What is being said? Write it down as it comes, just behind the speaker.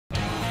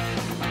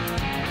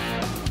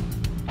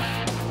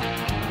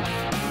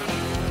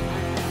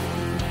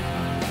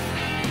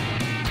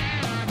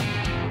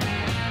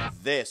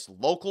This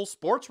local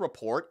sports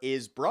report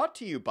is brought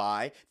to you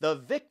by the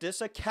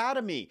Victus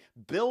Academy,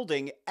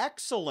 building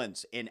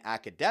excellence in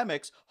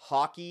academics,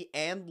 hockey,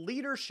 and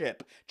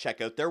leadership.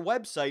 Check out their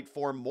website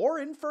for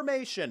more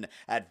information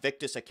at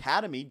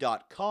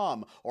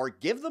victusacademy.com or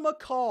give them a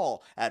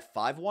call at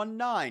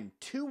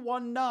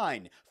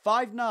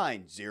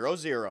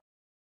 519-219-5900.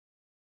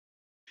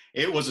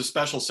 It was a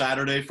special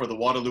Saturday for the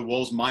Waterloo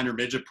Wolves minor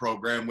midget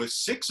program with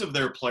 6 of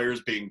their players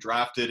being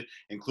drafted,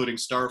 including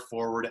star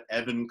forward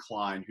Evan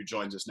Klein, who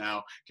joins us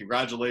now.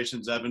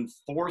 Congratulations, Evan.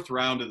 4th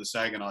round of the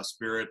Saginaw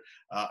Spirit.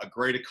 A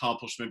great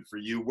accomplishment for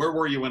you. Where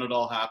were you when it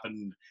all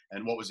happened,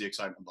 and what was the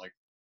excitement like?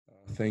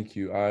 Thank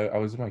you. I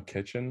was in my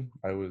kitchen.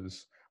 I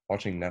was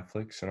watching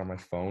Netflix, and on my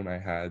phone I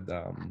had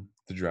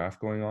the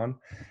draft going on,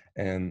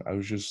 and I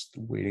was just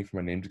waiting for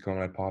my name to come,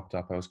 and I popped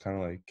up. I was kind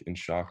of like in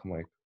shock. I'm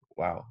like,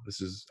 wow,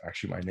 this is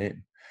actually my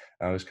name.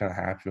 And I was kind of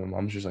happy. My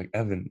mom's just like,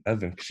 Evan,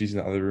 'cause she's in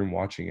the other room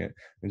watching it.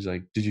 And she's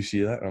like, did you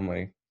see that? And I'm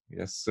like,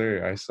 yes,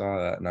 sir, I saw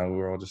that. Now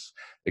we're all just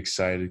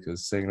excited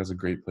because Saginaw is a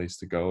great place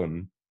to go,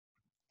 and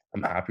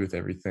I'm happy with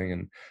everything.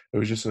 And it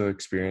was just an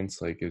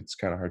experience, like, it's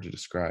kind of hard to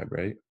describe,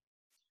 right?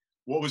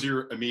 What was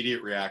your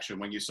immediate reaction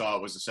when you saw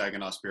it was the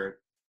Saginaw Spirit?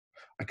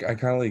 I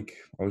kind of like,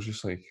 I was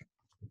just like,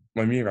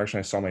 my immediate reaction,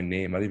 I saw my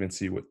name. I didn't even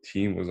see what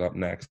team was up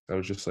next. I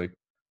was just like,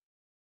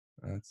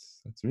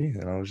 that's me.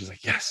 And I was just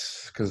like,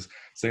 yes, because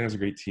Sagan's a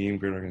great team,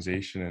 great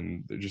organization,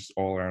 and they're just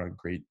all around a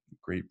great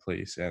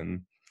place.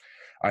 And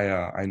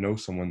I know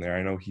someone there.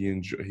 I know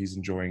he's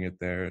enjoying it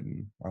there,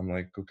 and I'm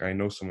like, okay, I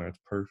know someone that's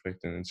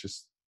perfect, and it's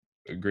just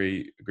a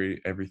great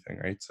everything,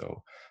 right?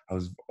 So I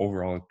was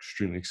overall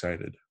extremely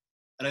excited.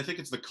 And I think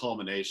it's the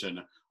culmination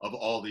of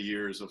all the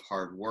years of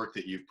hard work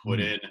that you've put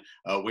in.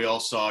 We all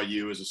saw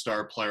you as a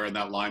star player in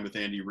that line with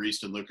Andy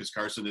Reese and Lucas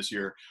Carson this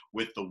year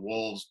with the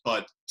Wolves,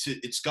 but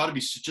it's got to be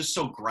just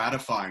so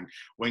gratifying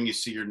when you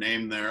see your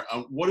name there.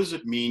 What does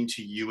it mean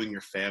to you and your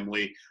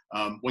family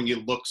when you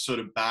look sort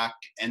of back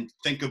and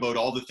think about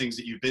all the things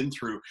that you've been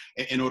through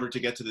in order to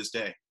get to this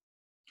day?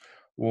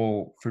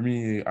 Well, for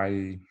me,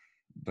 I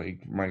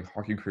like my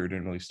hockey career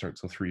didn't really start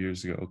till 3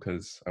 years ago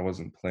because I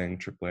wasn't playing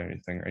AAA or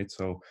anything, right?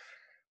 So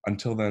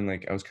until then,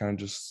 like, I was kind of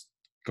just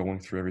going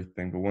through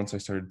everything. But once I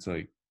started to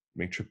like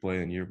make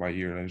AAA and year by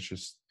year, and it's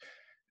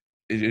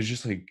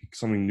just like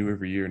something new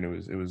every year, and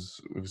it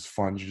was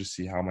fun to just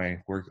see how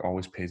my work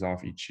always pays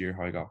off each year,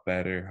 how I got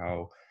better,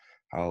 how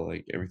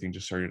like everything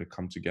just started to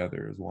come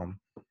together as one.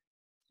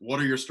 What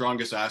are your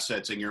strongest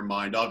assets in your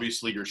mind?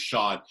 Obviously, your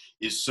shot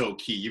is so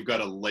key. You've got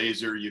a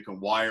laser, you can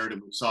wire it,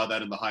 and we saw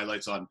that in the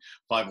highlights on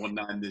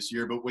 519 this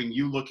year. But when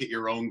you look at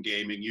your own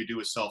game and you do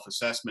a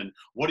self-assessment,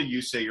 what do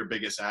you say your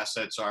biggest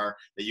assets are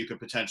that you could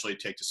potentially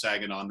take to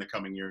Saginaw in the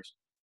coming years?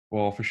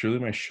 Well, for surely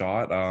my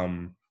shot,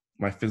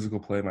 my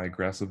physical play, my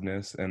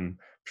aggressiveness, and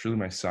surely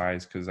my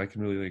size, because I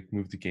can really like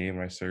move the game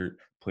when I start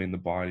playing the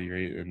body,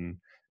 right? And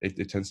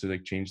it tends to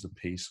like change the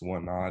pace and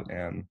whatnot.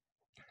 And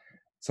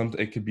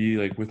it could be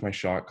like with my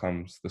shot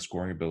comes the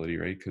scoring ability,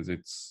 right? Because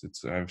it's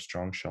I have a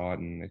strong shot,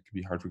 and it can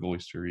be hard for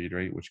goalies to read,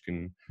 right? Which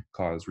can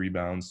cause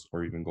rebounds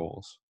or even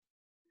goals.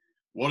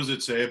 What does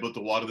it say about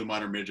the Waterloo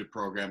Minor Midget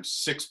program?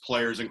 6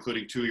 players,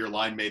 including 2 of your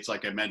line mates,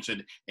 like I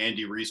mentioned,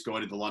 Andy Reese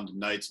going to the London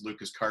Knights,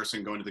 Lucas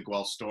Carson going to the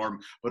Guelph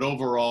Storm. But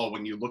overall,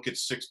 when you look at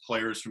 6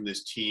 players from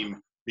this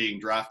team being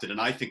drafted,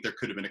 and I think there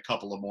could have been a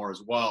couple of more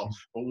as well,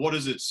 but what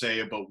does it say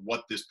about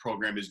what this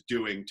program is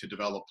doing to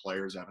develop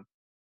players, Evan?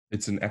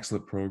 It's an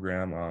excellent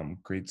program,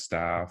 great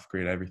staff,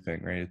 great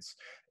everything, right?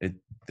 It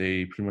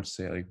they pretty much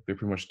say like they're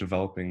pretty much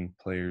developing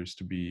players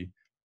to be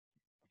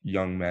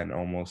young men,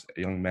 almost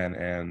young men,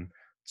 and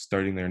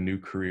starting their new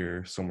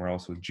career somewhere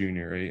else with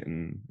junior, right?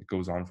 And it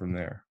goes on from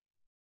there.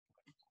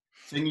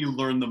 Thing you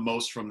learned the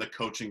most from the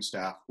coaching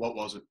staff, what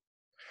was it?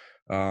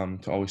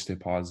 To always stay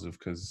positive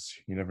because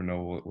you never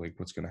know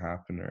what's going to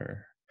happen,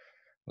 or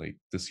like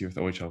this year with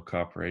the OHL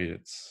Cup, right?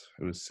 It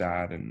was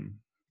sad, and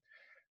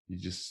you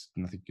just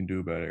nothing you can do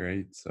about it,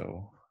 right?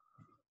 So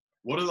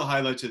What are the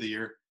highlights of the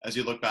year as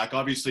you look back?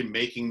 Obviously,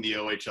 making the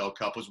OHL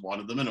Cup was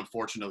one of them, and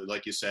unfortunately,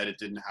 like you said, it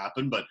didn't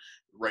happen. But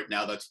right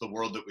now, that's the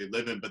world that we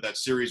live in. But that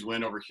series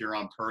win over here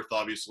on Perth,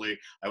 obviously,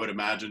 I would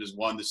imagine is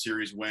one. The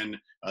series win,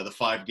 the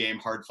 5-game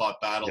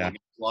hard-fought battle yeah,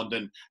 against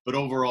London. But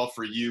overall,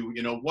 for you,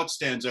 what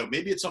stands out?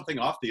 Maybe it's something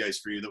off the ice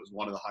for you that was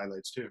one of the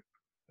highlights too.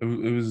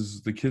 it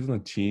was the kids on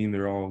the team.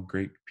 They're all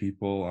great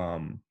people.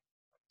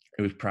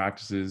 It was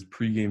practices,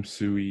 pregame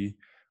suey.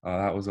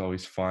 That was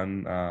always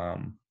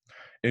fun.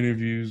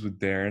 Interviews with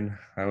Darren.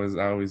 I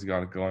always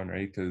got it going,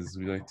 right? Because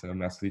we like to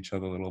mess with each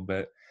other a little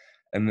bit,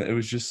 and it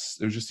was just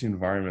the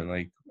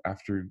environment.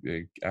 After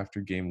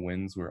game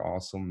wins were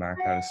awesome.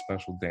 Mac had a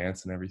special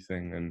dance and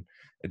everything, and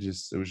it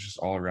was just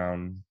all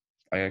around.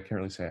 I can't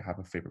really say I have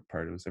a favorite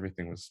part.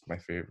 Everything was my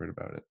favorite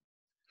about it.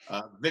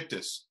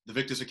 The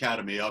Victus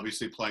Academy,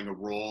 obviously playing a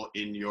role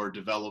in your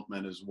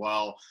development as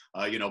well,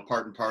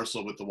 part and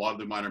parcel with the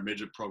Waterloo Minor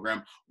Midget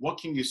program. What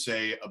can you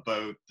say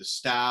about the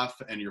staff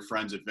and your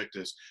friends at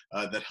Victus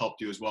that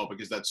helped you as well?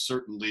 Because that's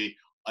certainly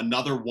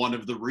another one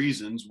of the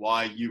reasons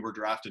why you were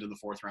drafted in the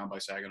 4th round by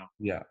Saginaw.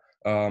 Yeah.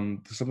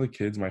 Some of the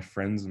kids, my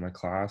friends in my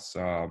class,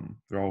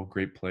 they're all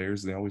great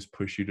players. They always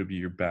push you to be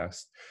your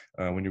best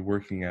when you're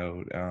working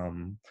out.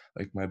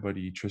 Like my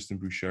buddy Tristan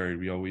Bouchard,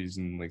 we always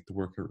in like the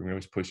workout room, we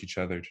always push each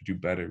other to do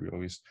better. We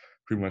always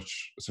pretty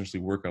much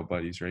essentially workout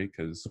buddies, right?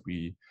 Because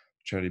we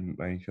try to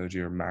make each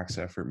other max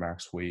effort,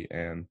 max weight,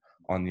 and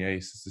on the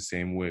ice it's the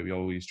same way. We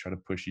always try to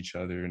push each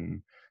other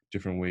in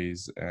different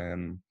ways,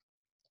 and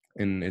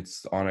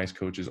it's on ice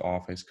coaches,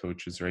 off ice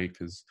coaches, right?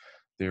 Because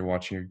they're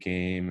watching your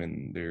game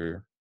and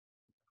they're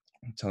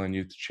telling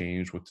you to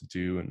change, what to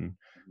do, and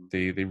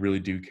they really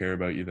do care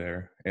about you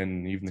there.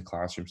 And even the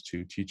classrooms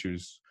too,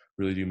 teachers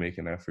really do make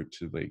an effort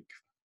to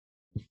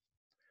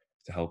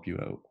to help you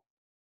out.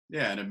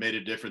 Yeah, and it made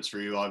a difference for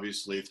you,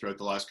 obviously, throughout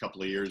the last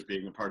couple of years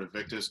being a part of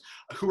Victus.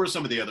 Who are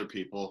some of the other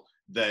people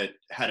that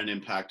had an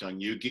impact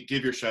on you?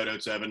 Give your shout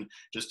outs, Evan,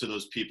 just to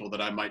those people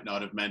that I might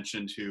not have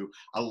mentioned who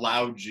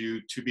allowed you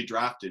to be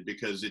drafted,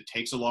 because it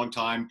takes a long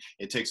time.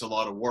 It takes a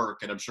lot of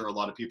work. And I'm sure a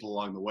lot of people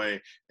along the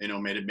way,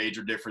 made a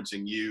major difference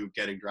in you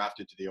getting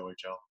drafted to the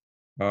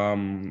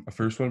OHL.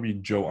 First one would be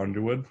Joe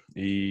Underwood.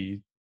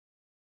 He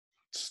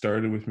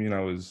started with me and I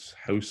was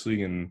house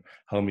league and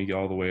helped me get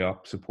all the way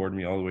up, supported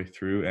me all the way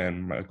through.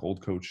 And my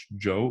old coach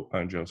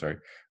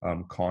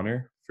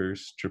Connor,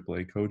 first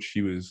AAA coach,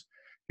 he was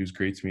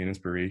great to me, an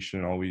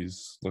inspiration,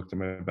 always looked at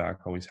my back,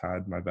 always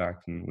had my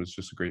back, and was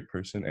just a great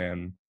person.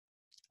 And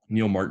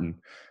Neil Martin,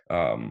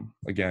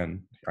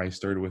 again, I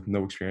started with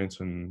no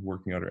experience in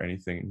working out or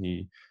anything, and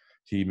he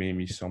made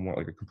me somewhat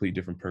like a completely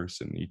different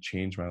person. He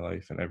changed my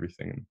life and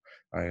everything, and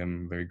I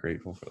am very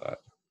grateful for that.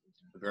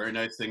 A very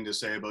nice thing to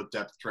say about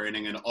depth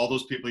training, and all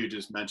those people you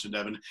just mentioned,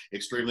 Evan.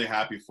 Extremely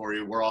happy for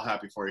you. We're all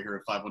happy for you here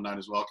at 519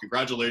 as well.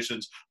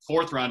 Congratulations,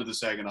 4th round of the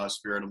Saginaw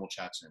Spirit, and we'll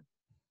chat soon.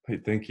 Hey,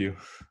 thank you.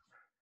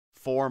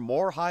 For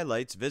more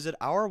highlights, visit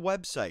our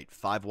website,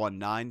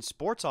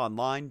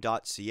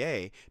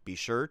 519sportsonline.ca. Be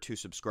sure to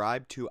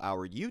subscribe to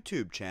our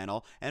YouTube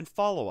channel and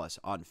follow us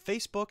on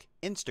Facebook,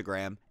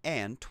 Instagram,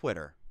 and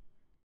Twitter.